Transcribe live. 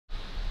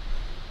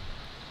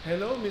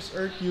Hello, Miss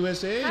Earth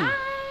USA. Hi!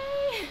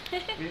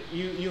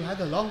 You had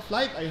a long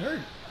flight, I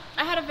heard.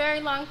 I had a very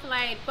long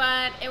flight,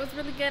 but it was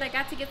really good. I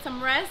got to get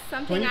some rest.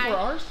 24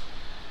 hours?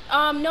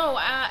 No,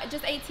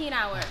 just 18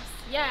 hours.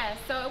 Yeah,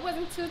 so it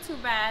wasn't too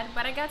bad,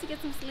 but I got to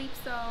get some sleep,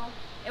 so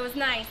it was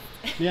nice.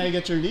 May I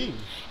get your name?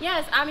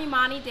 Yes, I'm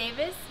Imani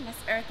Davis, Miss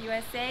Earth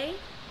USA.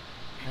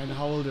 And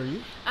how old are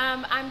you?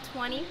 I'm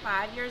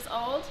 25 years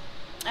old.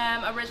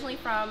 Originally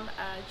from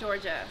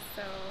Georgia,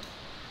 so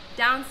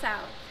down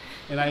south.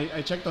 And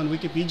I checked on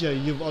Wikipedia.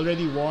 You've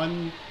already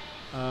won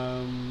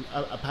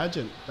a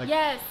pageant.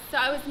 Yes, so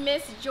I was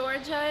Miss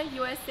Georgia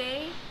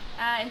USA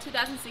in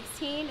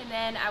 2016, and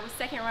then I was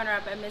second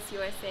runner-up at Miss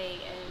USA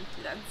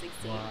in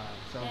 2016. Wow,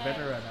 so yes.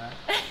 Veteran,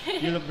 huh?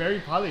 You look very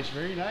polished,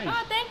 very nice.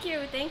 Oh, thank you,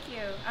 thank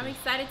you. I'm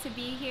excited to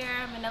be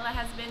here. Manila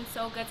has been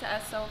so good to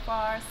us so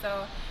far,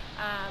 so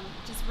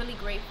just really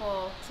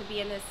grateful to be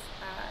in this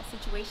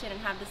situation and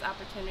have this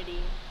opportunity.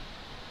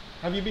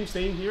 Have you been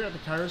staying here at the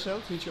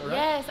Carousel since you arrived?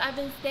 Yes, I've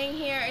been staying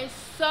here. It's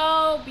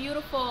so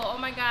beautiful. Oh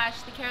my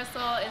gosh, the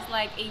Carousel is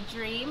like a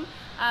dream.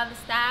 The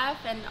staff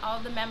and all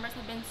the members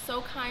have been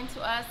so kind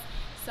to us.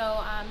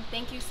 So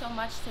thank you so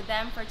much to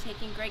them for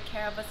taking great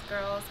care of us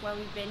girls while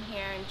we've been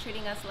here and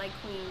treating us like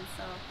queens.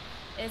 So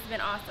it's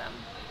been awesome.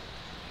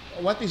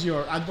 What is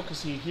your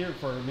advocacy here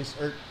for Miss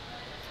Earth?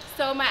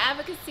 So my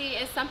advocacy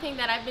is something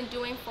that I've been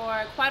doing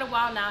for quite a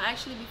while now,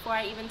 actually before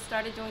I even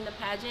started doing the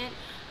pageant.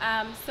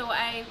 So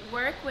I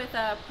work with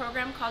a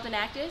program called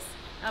Enactus.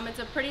 It's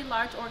a pretty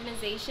large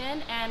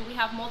organization, and we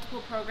have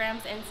multiple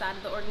programs inside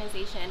of the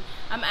organization.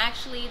 I'm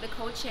actually the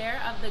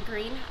co-chair of the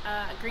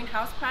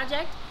greenhouse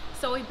project.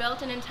 So we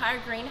built an entire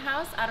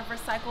greenhouse out of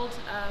recycled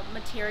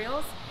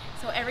materials.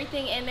 So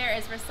everything in there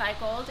is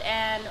recycled,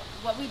 and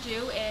what we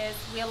do is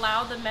we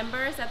allow the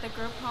members at the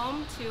group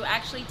home to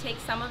actually take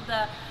some of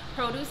the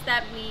produce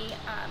that we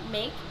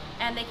make,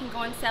 and they can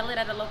go and sell it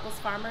at a local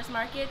farmer's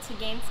market to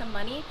gain some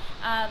money.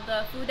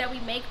 The food that we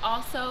make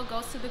also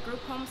goes to the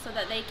group home so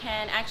that they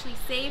can actually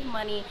save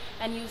money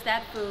and use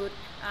that food,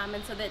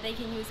 and so that they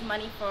can use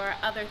money for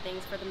other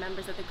things for the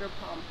members of the group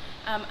home.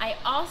 I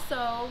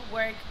also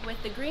work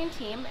with the green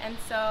team, and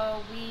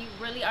so we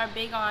really are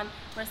big on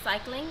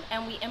recycling,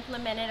 and we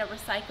implemented a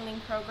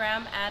recycling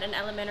program at an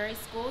elementary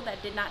school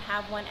that did not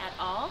have one at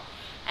all.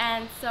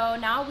 And so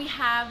now we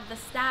have the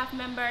staff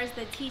members,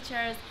 the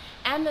teachers,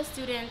 and the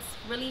students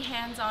really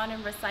hands-on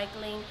in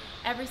recycling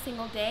every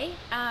single day.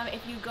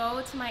 If you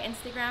go to my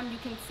Instagram, you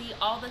can see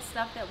all the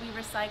stuff that we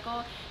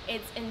recycle.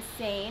 It's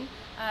insane.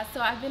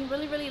 So I've been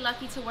really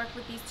lucky to work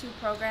with these two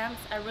programs.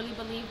 I really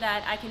believe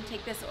that I can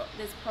take this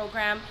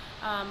program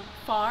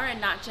far,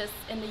 and not just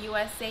in the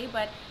USA,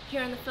 but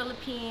here in the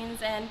Philippines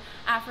and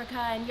Africa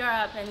and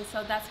Europe. And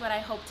so that's what I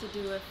hope to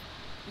do if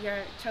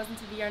you're chosen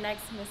to be our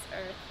next Miss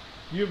Earth.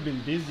 You've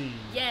been busy.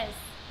 Yes.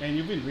 And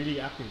you've been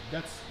really active.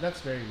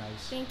 That's very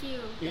nice. Thank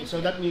you. So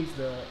that means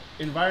the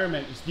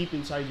environment is deep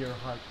inside your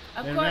heart.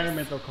 Of the course.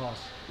 environmental cause.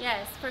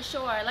 Yes, for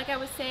sure. Like I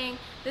was saying,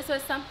 this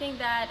was something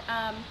that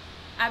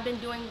I've been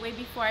doing way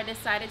before I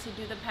decided to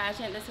do the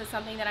pageant. This is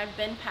something that I've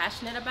been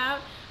passionate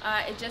about.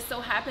 It just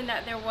so happened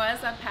that there was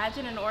a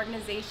pageant, an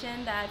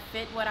organization that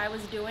fit what I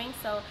was doing.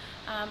 So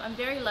I'm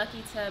very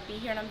lucky to be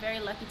here, and I'm very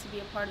lucky to be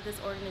a part of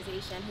this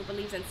organization who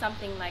believes in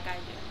something like I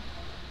do.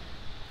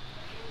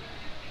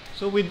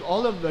 So with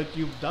all of that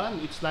you've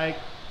done, it's like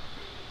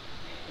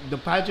the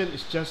pageant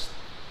is just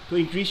to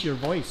increase your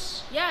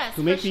voice. Yes,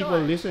 to make for people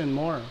sure. listen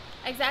more.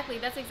 Exactly,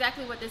 that's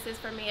exactly what this is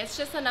for me. It's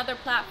just another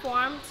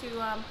platform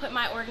to put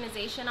my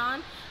organization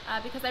on,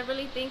 because I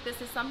really think this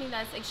is something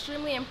that's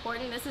extremely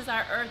important. This is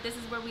our earth, this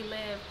is where we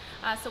live.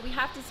 So we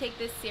have to take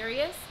this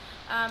serious.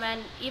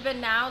 And even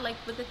now, like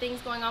with the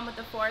things going on with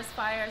the forest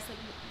fires, like,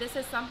 this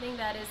is something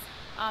that is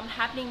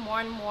happening more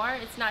and more.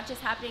 It's not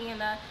just happening in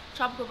the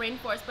tropical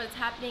rainforest, but it's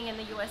happening in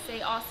the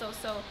USA also.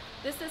 So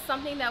this is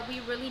something that we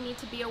really need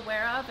to be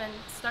aware of and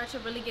start to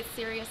really get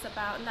serious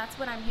about, and that's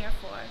what I'm here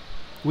for.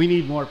 We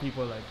need more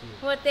people like you.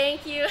 Well,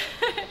 thank you.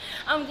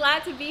 I'm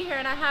glad to be here,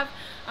 and I have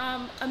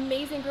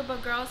amazing group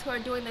of girls who are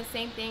doing the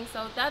same thing,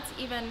 so that's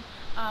even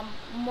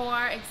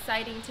more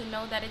exciting to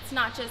know that it's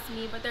not just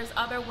me, but there's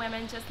other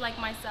women just like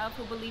myself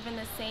who believe in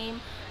the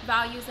same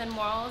values and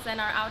morals and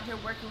are out here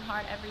working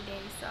hard every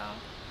day. So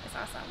it's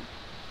awesome.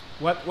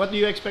 What do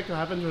you expect to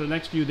happen for the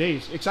next few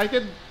days?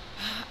 Excited?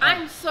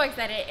 I'm so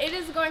excited. It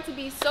is going to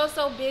be so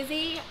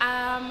busy.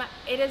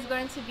 It is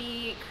going to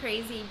be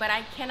crazy, but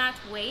I cannot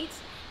wait.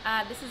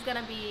 This is going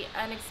to be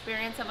an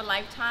experience of a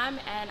lifetime,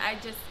 and I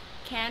just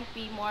can't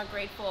be more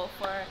grateful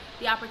for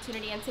the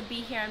opportunity and to be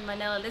here in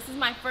Manila. This is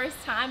my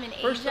first time in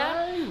First Asia.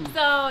 time.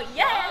 So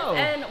yes, Wow.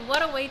 and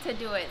what a way to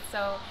do it.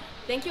 So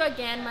thank you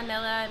again,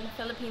 Manila and the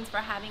Philippines, for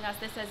having us.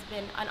 This has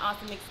been an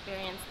awesome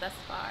experience thus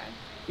far.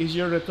 Is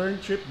your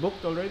return trip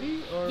booked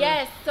already? Or?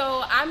 Yes,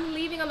 so I'm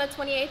leaving on the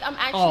 28th. I'm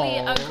actually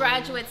a Oh.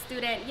 graduate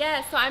student.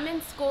 Yes, so I'm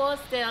in school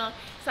still.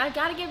 So I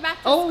gotta get back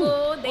to Oh,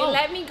 school. They wow.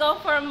 let me go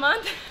for a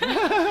month.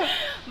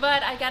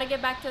 But I gotta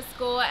get back to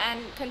school and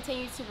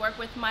continue to work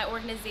with my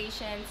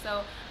organization.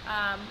 So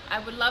I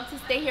would love to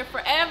stay here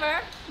forever,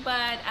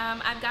 but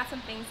I've got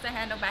some things to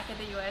handle back in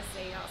the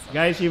USA also.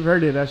 Guys, you've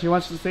heard it. She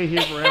wants to stay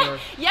here forever.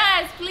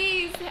 Yes,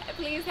 please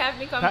have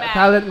me come back.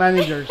 Talent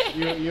managers,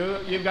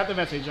 you've got the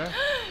message, huh?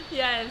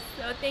 Yes,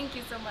 so thank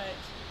you so much.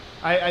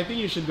 I think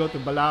you should go to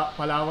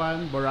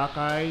Palawan,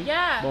 Boracay,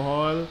 Yeah.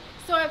 Bohol.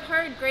 So I've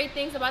heard great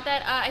things about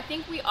that. I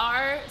think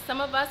some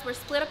of us were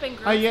split up in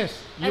groups. Ah,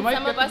 yes. You And might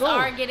some get of to us go.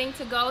 are getting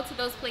to go to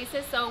those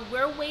places. So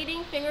we're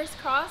waiting, fingers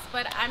crossed,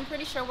 but I'm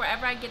pretty sure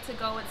wherever I get to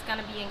go, it's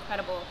gonna be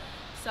incredible.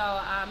 So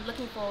I'm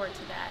looking forward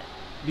to that.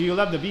 Do you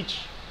love the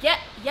beach? Yeah,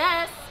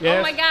 yes. Yes.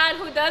 Oh my God,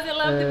 who doesn't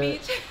love the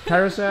beach?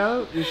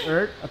 Carousel, Miss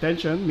Earth,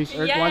 attention. Miss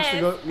Earth wants to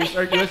Yes. go. Miss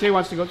Earth USA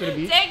wants to go to the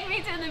beach. Take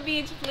me to the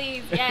beach,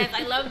 please. Yes,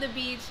 I love the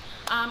beach.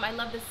 I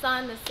love the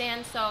sun, the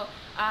sand. So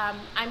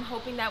I'm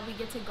hoping that we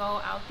get to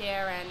go out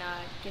there and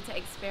get to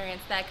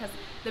experience that, because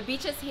the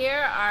beaches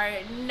here are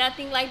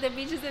nothing like the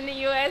beaches in the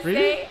USA.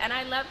 Really? And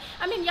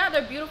I mean, yeah,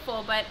 they're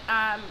beautiful, but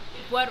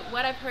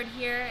what I've heard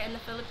here in the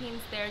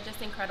Philippines, they're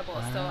just incredible.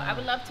 So I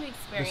would love to The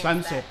experience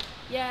sunset. that.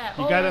 Yeah.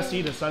 You gotta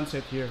see the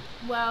sunset here.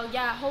 Well,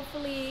 yeah.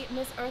 Hopefully,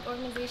 Miss Earth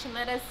organization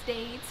let us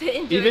stay to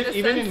enjoy Even the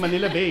even in sunset.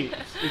 Manila Bay,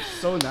 it's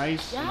so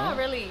nice. Yeah, you know?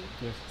 really.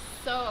 Yes.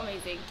 So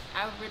amazing.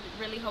 I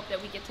really hope that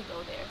we get to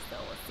go there. So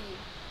we'll see.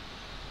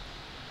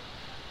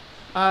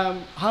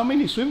 How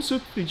many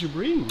swimsuits did you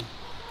bring?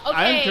 I'm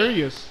Okay.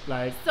 curious.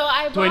 Like So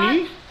I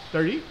 20, bought.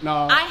 30?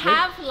 No. I wait.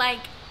 have like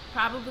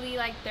probably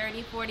like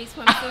 30, 40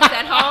 swimsuits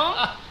at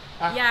home.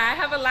 Yeah, I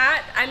have a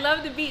lot. I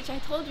love the beach. I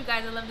told you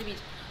guys I love the beach.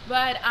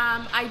 But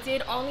I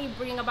did only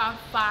bring about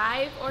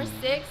 5 or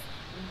 6.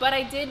 But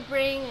I did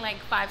bring like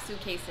 5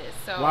 suitcases.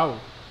 So Wow.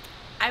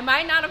 I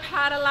might not have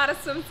had a lot of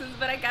swimsuits,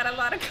 but I got a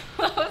lot of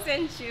clothes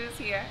and shoes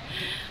here,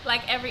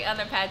 like every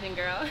other pageant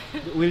girl.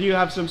 Will you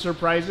have some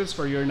surprises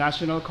for your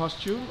national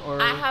costume?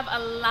 Or I have a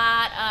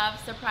lot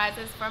of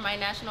surprises for my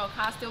national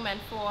costume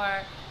and for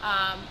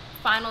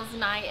finals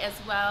night as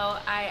well.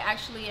 I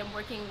actually am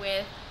working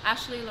with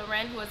Ashley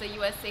Loren, who is a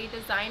USA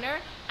designer,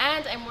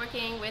 and I'm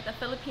working with a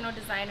Filipino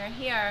designer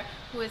here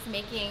who is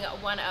making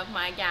one of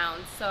my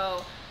gowns.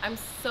 So I'm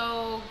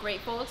so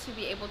grateful to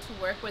be able to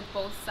work with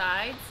both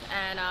sides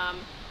and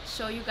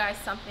show you guys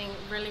something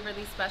really,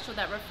 really special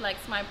that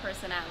reflects my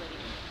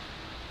personality.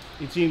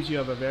 It seems you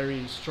have a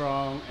very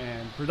strong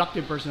and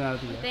productive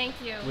personality. Thank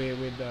you.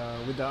 With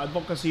the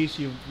advocacies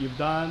you've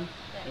done,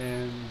 Yes.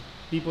 and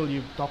people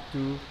you've talked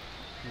to.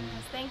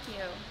 Yes, thank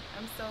you.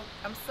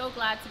 I'm so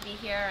glad to be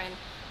here and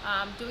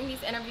doing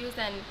these interviews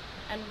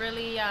and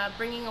really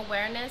bringing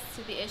awareness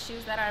to the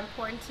issues that are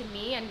important to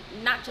me, and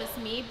not just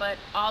me, but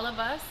all of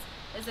us,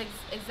 is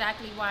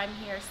exactly why I'm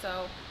here.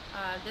 So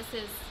this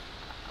is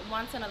a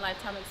once in a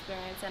lifetime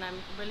experience, and I'm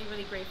really,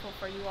 really grateful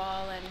for you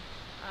all and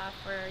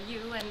for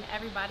you and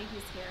everybody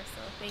who's here.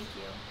 So thank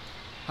you.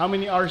 How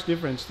many hours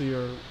difference to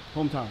your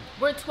hometown?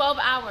 We're 12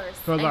 hours.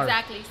 12 hours.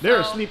 Exactly.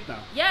 They're So- asleep now.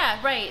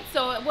 Yeah, right.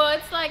 So, well,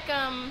 it's like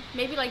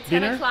maybe like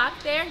 10 Dinner? o'clock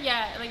there.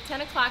 Yeah, like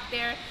 10 o'clock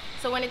there.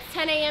 So when it's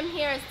 10 a.m.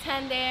 here, it's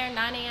 10 there,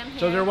 9 a.m. here.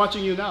 So they're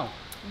watching you now.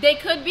 They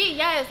could be,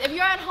 yes. If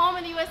you're at home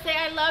in the USA,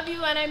 I love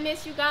you and I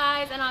miss you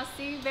guys, and I'll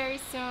see you very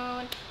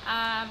soon.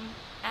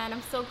 And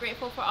I'm so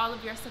grateful for all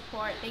of your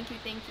support. Thank you,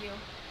 thank you.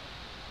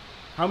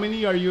 How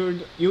many are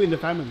you in the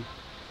family?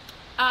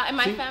 In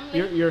my family?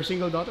 You're a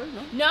single daughter,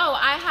 no? No,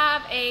 I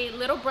have a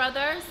little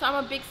brother, so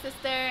I'm a big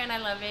sister and I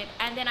love it.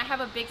 And then I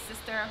have a big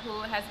sister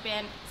who has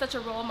been such a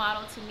role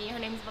model to me. Her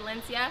name is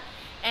Valencia,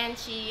 and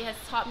she has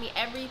taught me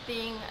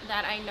everything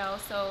that I know.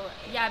 So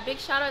yeah, big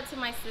shout out to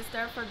my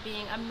sister for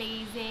being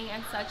amazing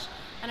and such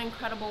an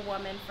incredible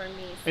woman for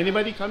me. So.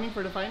 Anybody coming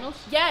for the finals?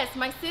 Yes,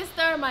 my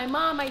sister, my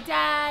mom, my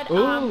dad,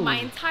 Ooh. my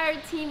entire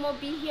team will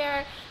be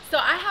here. So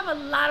I have a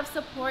lot of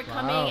support Wow.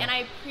 coming, and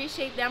I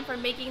appreciate them for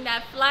making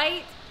that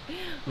flight.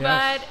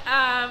 Yes.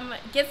 But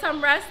get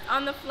some rest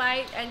on the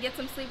flight and get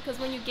some sleep, because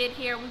when you get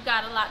here, we've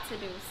got a lot to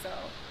do. So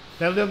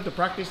Tell them to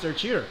practice their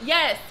cheer.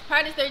 yes,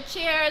 practice their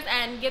cheers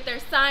and get their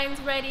signs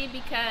ready,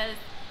 because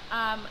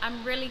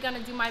I'm really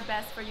gonna do my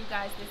best for you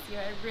guys this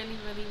year. I really,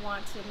 really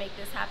want to make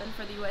this happen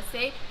for the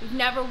USA. We've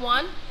never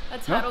won a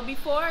title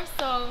before,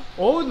 so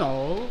Oh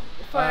no.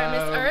 For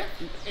Miss Earth?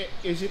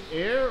 Is it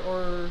Air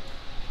or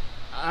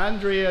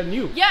Andrea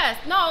New? yes,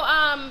 no,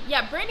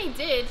 yeah, Brittany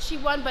did. She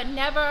won, but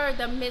never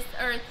the Miss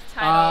Earth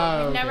title.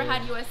 Ah, We've never okay.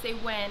 had USA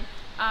win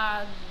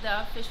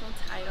the official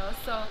title.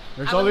 So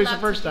There's I would always a love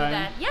to first do time.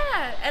 that.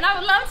 Yeah, and I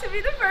would love to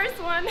be the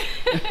first one.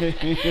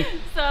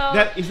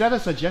 So Is that a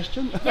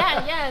suggestion?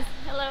 yeah, yes,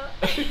 hello.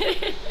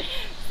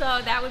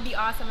 So that would be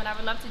awesome, and I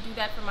would love to do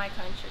that for my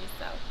country.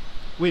 So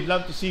We'd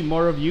love to see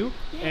more of you,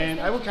 Yes, and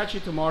I thank will you. catch you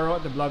tomorrow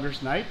at the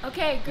Bloggers Night.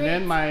 okay, And great.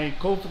 then my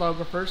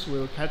co-photographers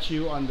will catch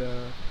you on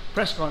the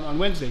press con on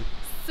Wednesday.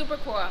 super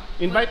cool.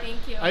 Invite. Well,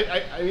 thank you.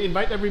 I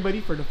invite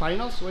everybody for the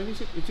finals. When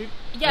is it? Is it?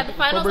 Yeah, the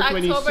finals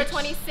October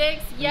 26th.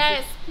 26th.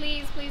 Yes,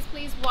 please, please,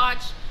 please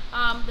watch.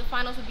 The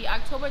finals will be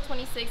October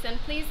 26th, and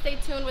please stay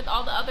tuned with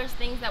all the other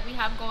things that we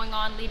have going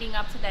on leading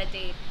up to that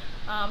date.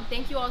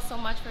 Thank you all so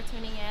much for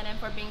tuning in and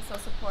for being so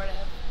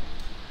supportive.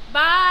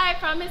 Bye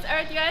from Miss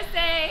Earth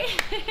USA.